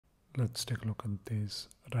Let's take a look at these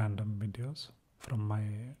random videos from my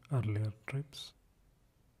earlier trips.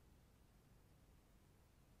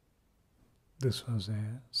 This was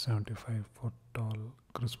a 75-foot tall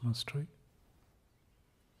Christmas tree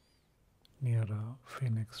near a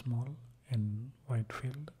Phoenix Mall in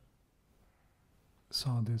Whitefield.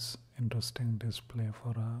 Saw this interesting display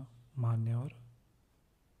for a manure.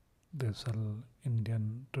 They sell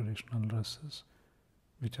Indian traditional dresses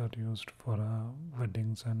which are used for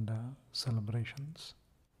weddings and celebrations.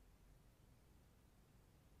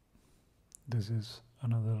 This is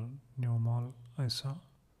another new mall I saw.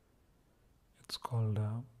 It's called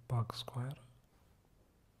Park Square.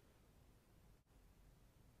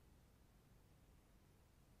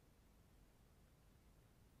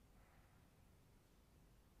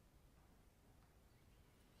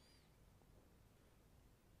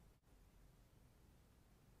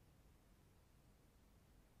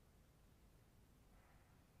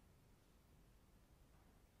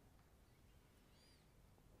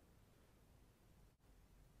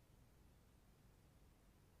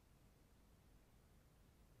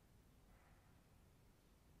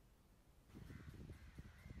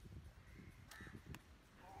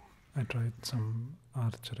 I tried some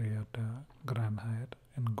archery at Grand Hyatt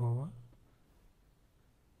in Goa.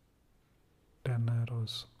 10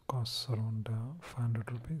 arrows costs around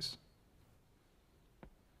 500 rupees.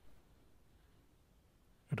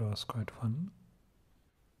 It was quite fun.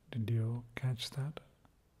 Did you catch that?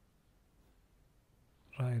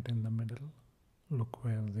 Right in the middle. Look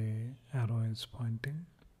where the arrow is pointing.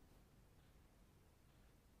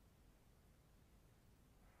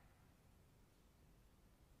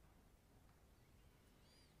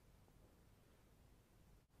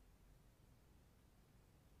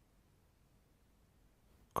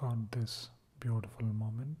 Caught this beautiful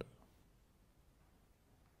moment.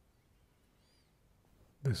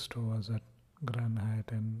 This too was at Grand Hyatt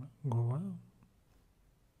in Goa.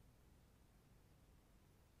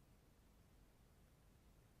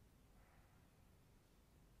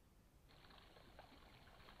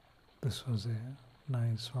 This was a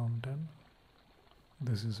nice fountain.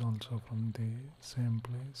 This is also from the same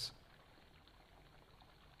place.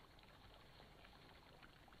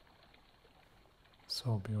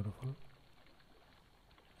 So beautiful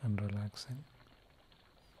and relaxing.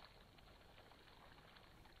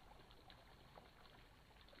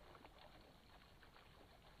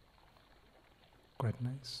 Quite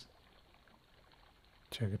nice.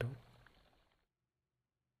 Check it out.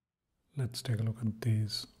 Let's take a look at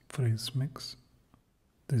these freeze mix.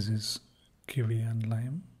 This is kiwi and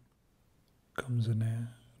lime. Comes in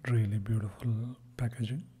a really beautiful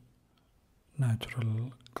packaging.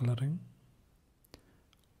 Natural coloring.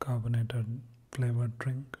 Carbonated flavored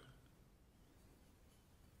drink.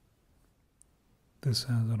 This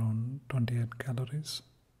has around 28 calories.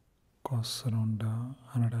 Costs around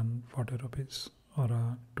 140 rupees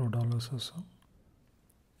or $2 or so.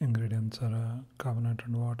 Ingredients are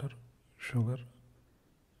carbonated water, sugar,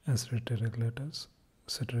 acidity regulators,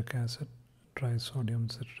 citric acid,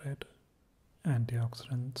 trisodium citrate,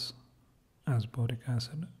 antioxidants, ascorbic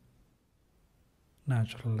acid,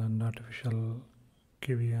 natural and artificial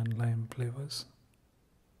kiwi and lime flavors,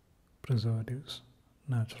 preservatives,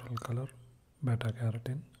 natural color, beta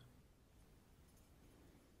carotene.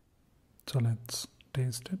 So let's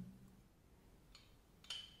taste it.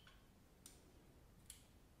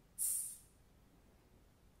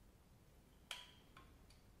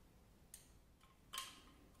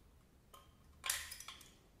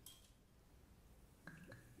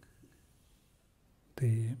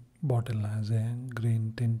 The bottle has a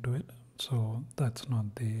green tint to it, so that's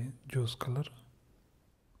not the juice color.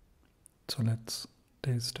 So let's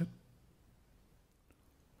taste it.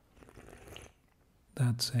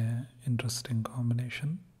 That's a interesting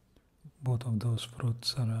combination. Both of those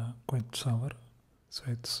fruits are quite sour, so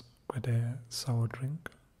it's quite a sour drink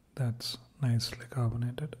that's nicely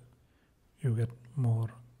carbonated. You get more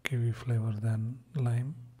kiwi flavor than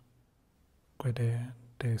lime. Quite a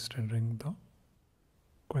tasty drink though.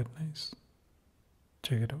 Quite nice.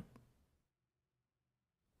 Check it out.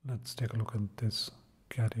 Let's take a look at this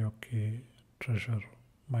karaoke treasure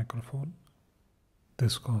microphone.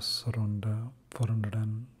 This costs around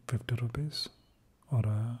 450 rupees or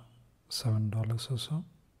 $7 or so.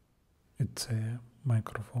 It's a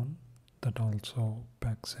microphone that also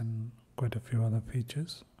packs in quite a few other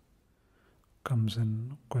features. Comes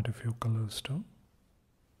in quite a few colors too.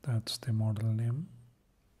 That's the model name.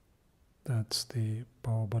 That's the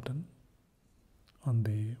power button. On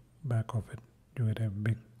the back of it you get a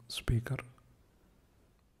big speaker.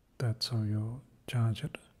 That's how you charge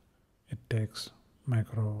it. It takes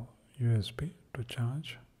micro USB to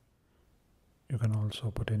charge. You can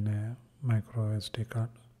also put in a micro SD card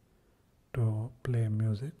to play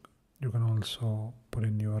music. You can also put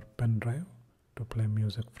in your pen drive to play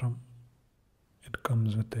music from. It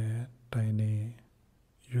comes with a tiny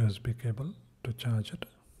USB cable to charge it,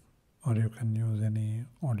 or you can use any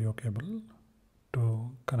audio cable to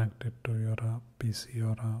connect it to your PC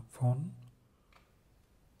or phone.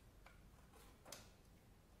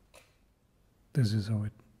 This is how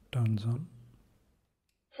it turns on.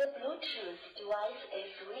 The Bluetooth device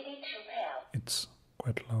is ready to pair. It's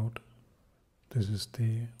quite loud. This is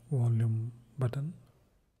the volume button.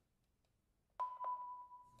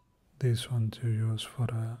 These ones you use for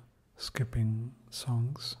skipping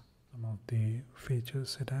songs. Some of the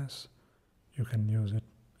features it has, you can use it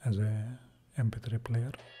as a MP3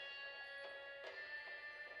 player.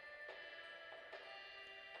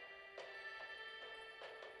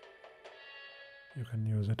 You can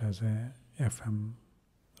use it as a FM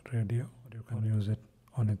radio, or you can use it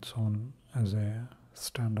on its own as a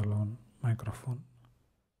standalone microphone.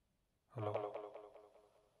 Hello.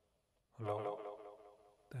 Hello.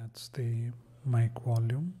 That's the mic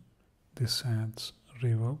volume. This adds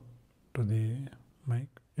reverb to the mic.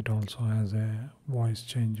 It also has a voice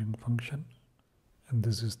changing function, and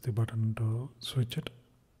this is the button to switch it.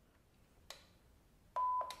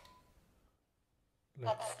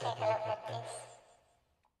 Let's take a look at this.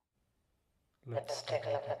 Let's take a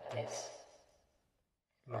look at this.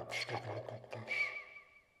 Let's take a look at this.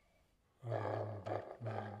 I am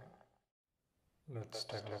Batman. Let's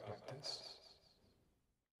take a look at this.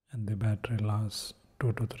 And the battery lasts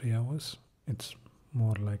 2 to 3 hours. It's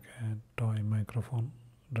more like a toy microphone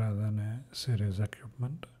rather than a serious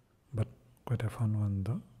equipment, but quite a fun one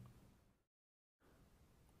though.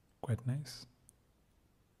 Quite nice.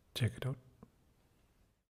 Check it out.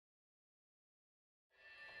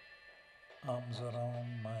 Arms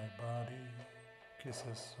around my body,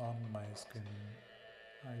 kisses on my skin.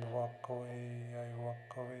 I walk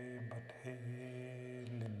away, but he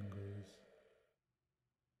lingers.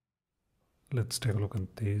 Let's take a look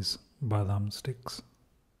at these badam sticks.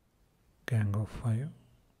 Gang of 5.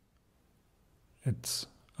 It's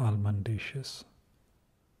almondicious.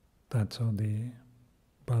 That's how the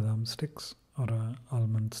badam sticks or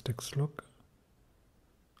almond sticks look.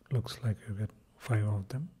 Looks like you get 5 of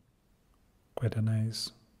them. Quite a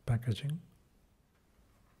nice packaging.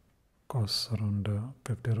 Costs around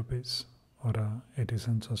 50 rupees or 80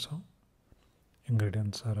 cents or so.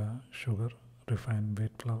 Ingredients are sugar, refined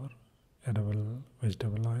wheat flour, edible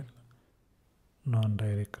vegetable oil,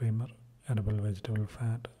 non-dairy creamer, edible vegetable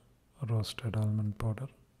fat, roasted almond powder,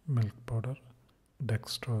 milk powder,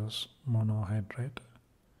 dextrose monohydrate,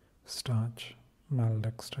 starch,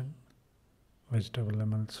 maltodextrin, vegetable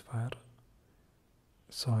emulsifier,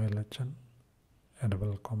 soy lecithin,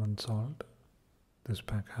 edible common salt. This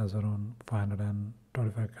pack has around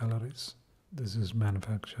 525 calories. This is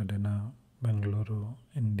manufactured in Bengaluru,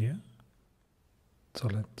 India. So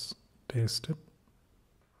let's taste it.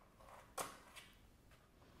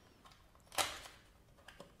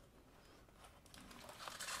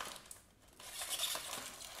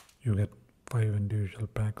 You get 5 individual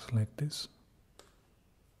packs like this.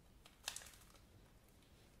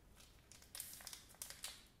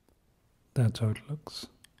 That's how it looks.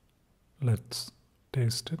 Let's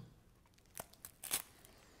taste it.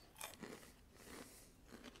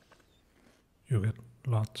 You get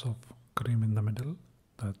lots of cream in the middle.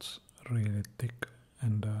 That's really thick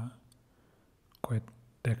and quite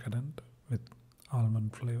decadent with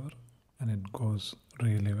almond flavor, and it goes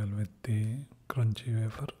really well with the crunchy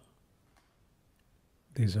wafer.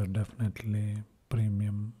 These are definitely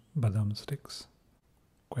premium badam sticks.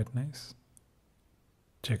 Quite nice.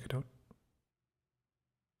 Check it out.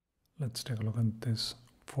 Let's take a look at this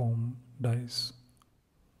foam dice.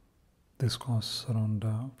 This costs around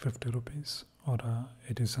 50 rupees or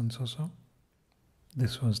 80 cents or so.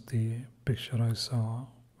 This was the picture I saw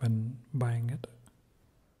when buying it,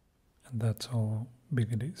 and that's how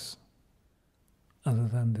big it is. Other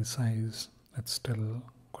than the size, it's still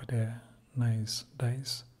quite a nice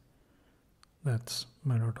dice that's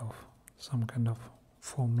made out of some kind of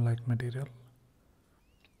foam-like material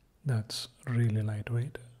that's really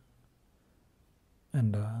lightweight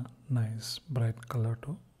and a nice bright color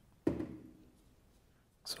too.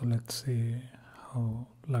 So let's see how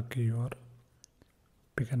lucky you are.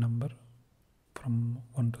 Pick a number from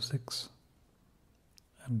 1 to 6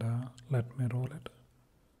 and let me roll it.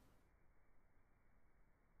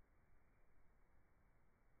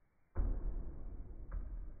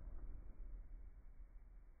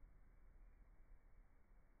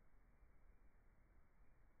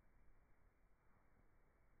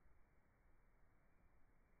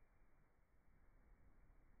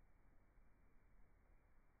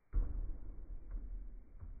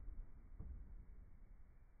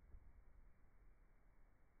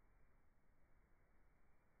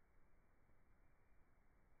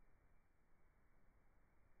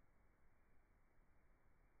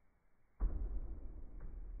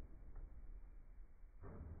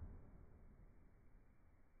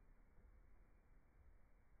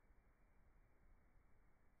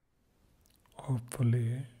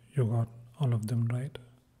 Hopefully you got all of them right.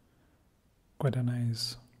 Quite a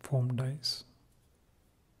nice foam dice.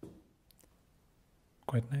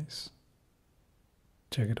 Quite nice.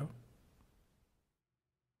 Check it out.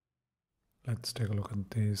 Let's take a look at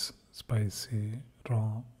this spicy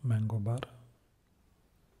raw mango bar.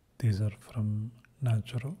 These are from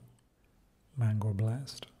Naturo Mango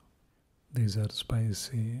Blast. These are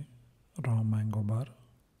spicy raw mango bar.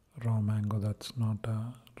 Raw mango that's not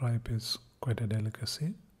ripe is quite a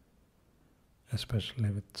delicacy, especially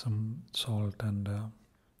with some salt and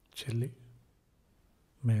chili,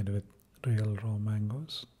 made with real raw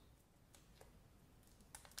mangoes.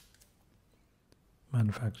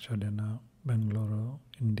 Manufactured in Bangalore,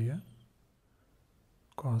 India.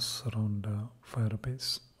 Costs around 5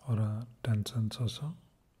 rupees or 10 cents or so.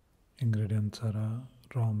 Ingredients are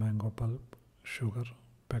raw mango pulp, sugar,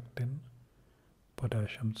 pectin,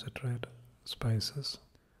 potassium citrate, spices,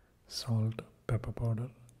 salt, pepper powder,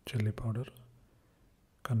 chili powder.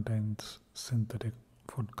 Contains synthetic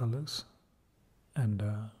food colors and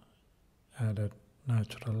added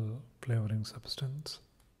natural flavoring substance.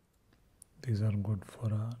 These are good for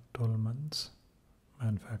 12 months.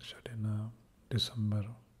 Manufactured in December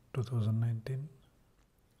 2019.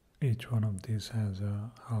 Each one of these has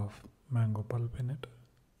a half mango pulp in it.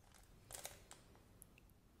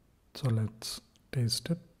 So let's taste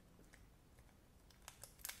it.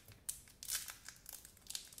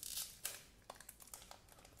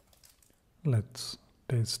 Let's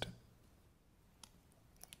taste it.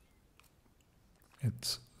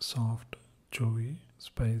 It's soft, chewy,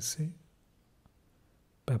 spicy,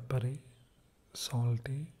 peppery,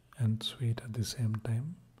 salty and sweet at the same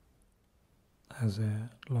time. Has a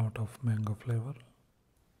lot of mango flavor.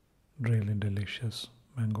 Really delicious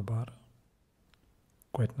mango bar.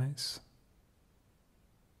 Quite nice.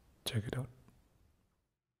 Check it out.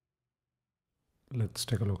 Let's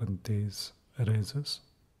take a look at these erasers.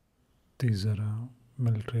 These are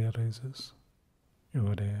military erasers. You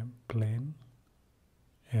got a plane,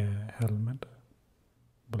 a helmet,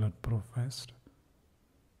 bulletproof vest,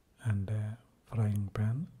 and a frying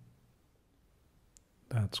pan.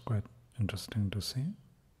 That's quite interesting to see.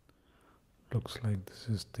 Looks like this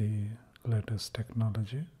is the latest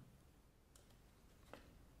technology.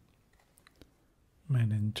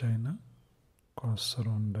 Made in China. Costs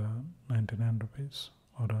around 99 rupees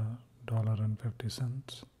or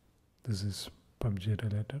 $1.50. This is PUBG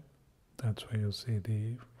related. That's why you see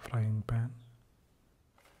the frying pan.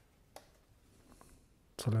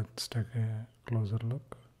 So let's take a closer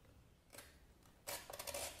look.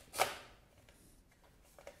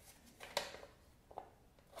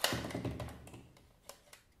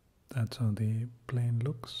 That's how the plane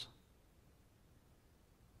looks.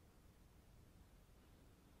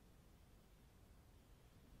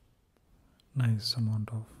 Nice amount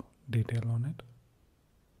of detail on it.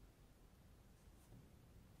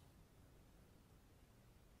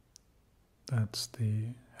 That's the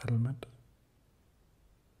helmet.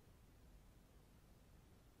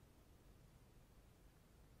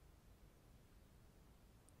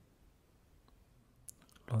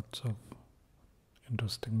 Lots of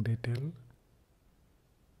interesting detail.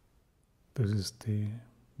 This is the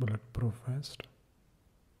bulletproof vest.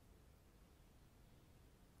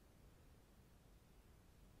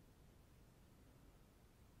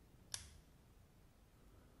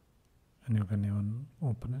 And you can even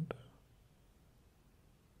open it.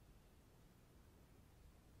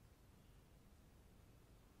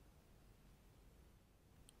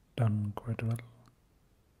 Done quite well.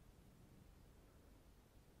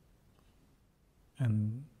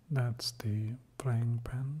 And that's the frying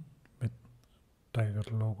pan with tiger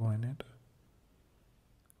logo in it.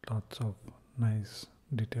 Lots of nice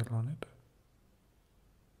detail on it.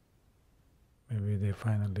 Maybe they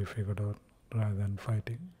finally figured out, rather than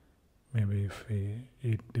fighting, maybe if we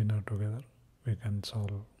eat dinner together, we can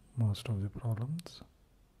solve most of the problems.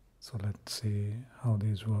 So let's see how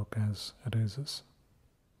these work as erasers.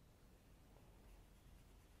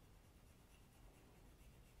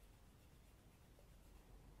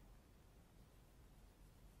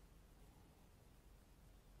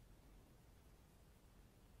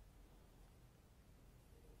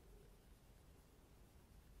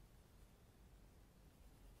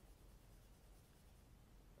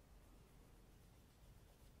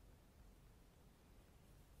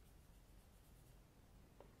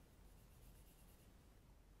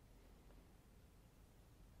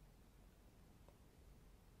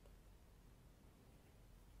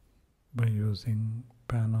 By using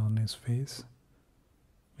pan on his face,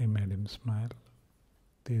 we made him smile.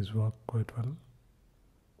 These work quite well.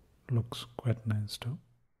 Looks quite nice too.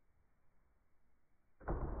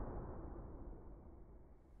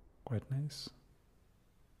 Quite nice.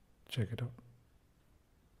 Check it out.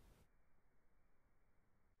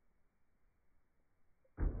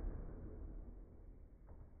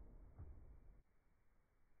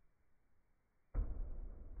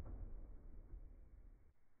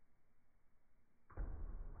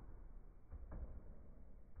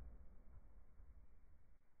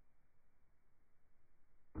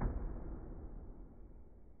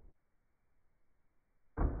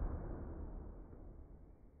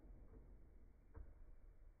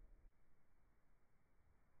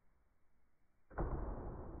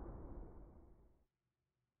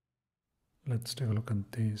 Let's take a look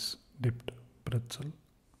at these dipped pretzel.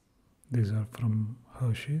 These are from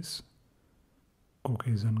Hershey's,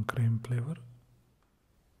 cookies and cream flavor.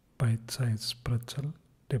 Bite-sized pretzel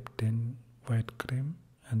dipped in white cream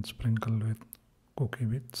and sprinkled with cookie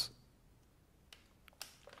bits.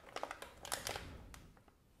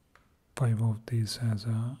 5 of these has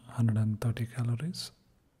 130 calories.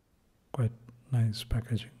 Quite nice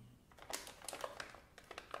packaging.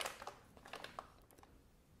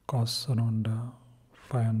 Costs around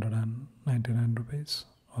 599 rupees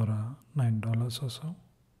or $9 or so.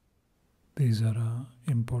 These are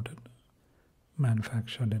imported,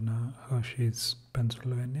 manufactured in Hershey's,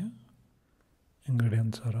 Pennsylvania.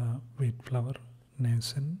 Ingredients are wheat flour,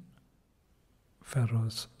 niacin,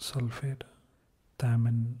 ferrous sulfate,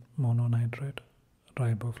 thiamine mononitrate,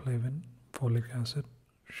 riboflavin, folic acid,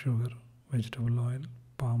 sugar, vegetable oil,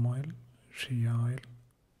 palm oil, shea oil,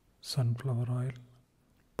 sunflower oil,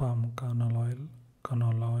 palm kernel oil,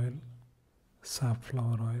 canola oil,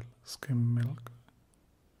 safflower oil, skim milk,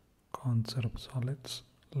 corn syrup solids,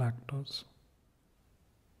 lactose.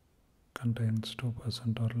 Contains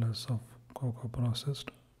 2% or less of cocoa processed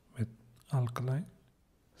with alkali,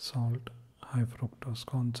 salt, high fructose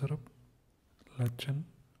corn syrup, lecithin,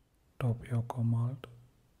 tapioca malt,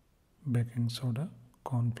 baking soda,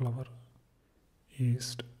 corn flour,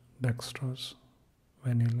 yeast, dextrose,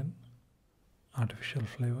 vanillin, artificial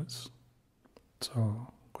flavors. So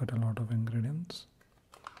quite a lot of ingredients.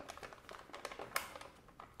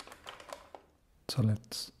 So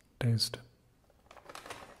let's taste it.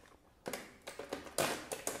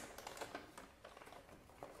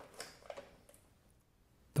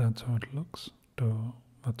 That's how it looks to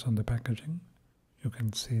what's on the packaging. You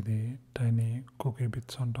can see the tiny cookie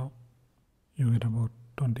bits on top. You get about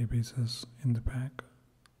 20 pieces in the pack.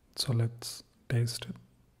 So let's taste it.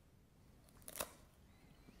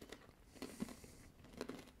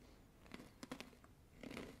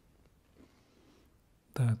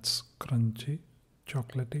 That's crunchy,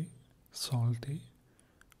 chocolatey, salty,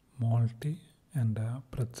 malty, and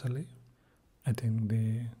pretzely. I think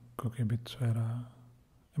the cookie bits were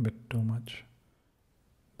a bit too much.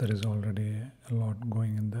 There is already a lot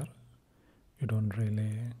going in there. You don't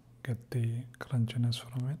really get the crunchiness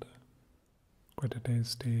from it. Quite a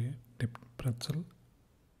tasty dipped pretzel.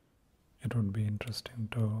 It would be interesting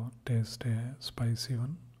to taste a spicy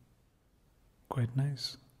one. Quite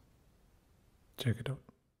nice. Check it out.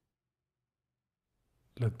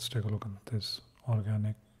 Let's take a look at this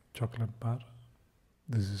organic chocolate bar.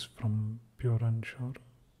 This is from Pure and Sure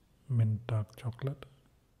mint dark chocolate,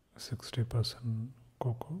 60%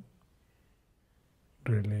 cocoa.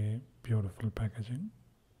 Really beautiful packaging.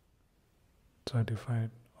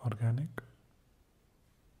 Certified organic.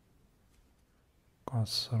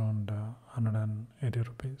 Costs around 180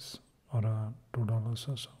 rupees or $2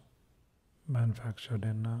 or so. Manufactured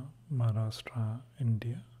in Maharashtra,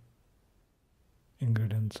 India.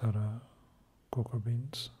 Ingredients are cocoa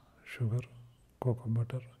beans, sugar, cocoa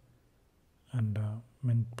butter, and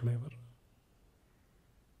mint flavor.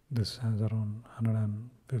 This has around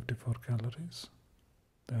 154 calories.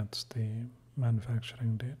 That's the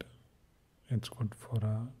manufacturing date. It's good for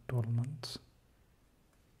 12 months.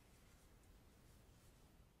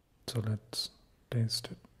 So let's taste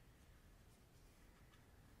it.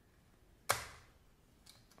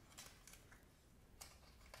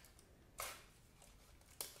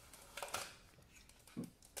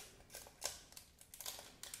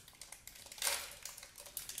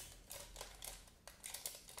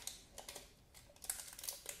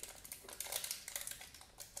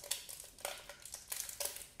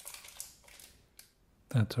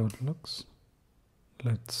 That's how it looks.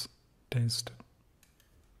 Let's taste it.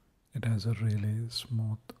 It has a really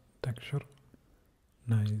smooth texture,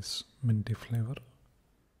 nice minty flavor,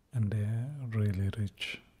 and a really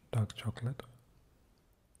rich dark chocolate.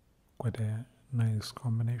 Quite a nice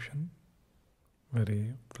combination,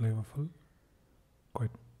 very flavorful,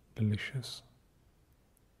 quite delicious,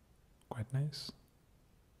 quite nice.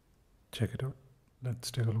 Check it out.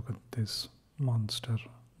 Let's take a look at this monster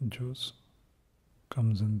juice.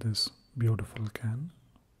 Comes in this beautiful can,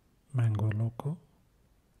 Mango Loco.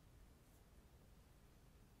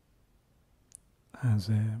 Has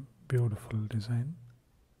a beautiful design.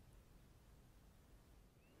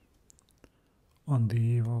 On the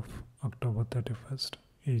eve of October 31st,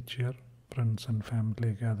 each year, friends and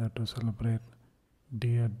family gather to celebrate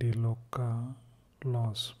Dia de Loca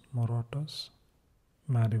Los Morotos.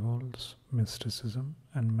 Marigolds, mysticism,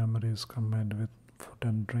 and memories combined with food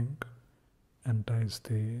and drink entice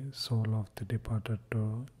the soul of the departed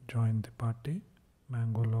to join the party.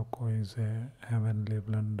 Mango Loco is a heavenly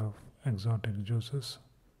blend of exotic juices,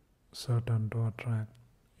 certain to attract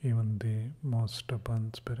even the most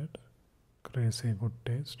stubborn spirit. Crazy good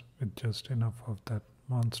taste with just enough of that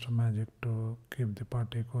monster magic to keep the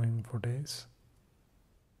party going for days.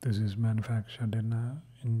 This is manufactured in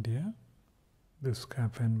India. This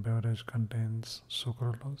caffeine beverage contains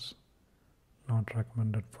sucralose, not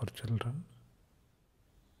recommended for children.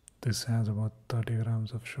 This has about 30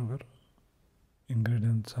 grams of sugar.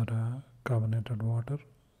 Ingredients are carbonated water,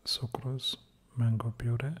 sucrose, mango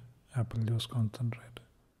puree, apple juice concentrate,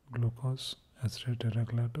 glucose, acidity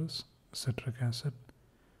regulators, citric acid,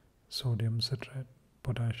 sodium citrate,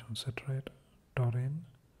 potassium citrate, taurine,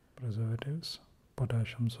 preservatives,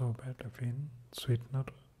 potassium sorbate, caffeine, sweetener,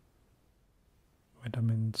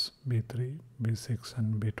 vitamins B3, B6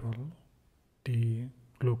 and B12,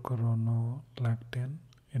 D-glucuronolactone,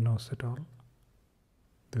 inositol.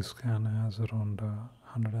 This can has around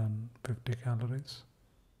 150 calories.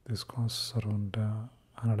 This costs around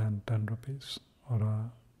 110 rupees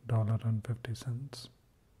or $1.50.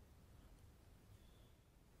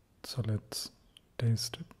 So let's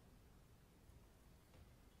taste it.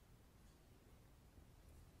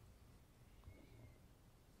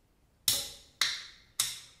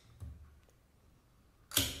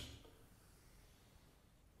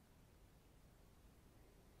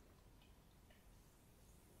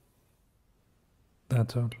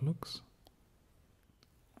 That's how it looks.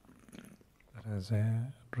 That has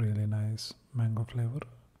a really nice mango flavor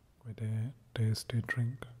with a tasty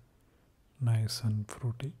drink, nice and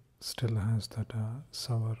fruity. Still has that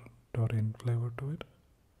sour taurine flavor to it.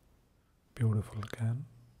 Beautiful can,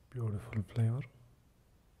 beautiful flavor,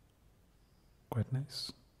 quite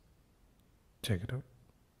nice. Check it out.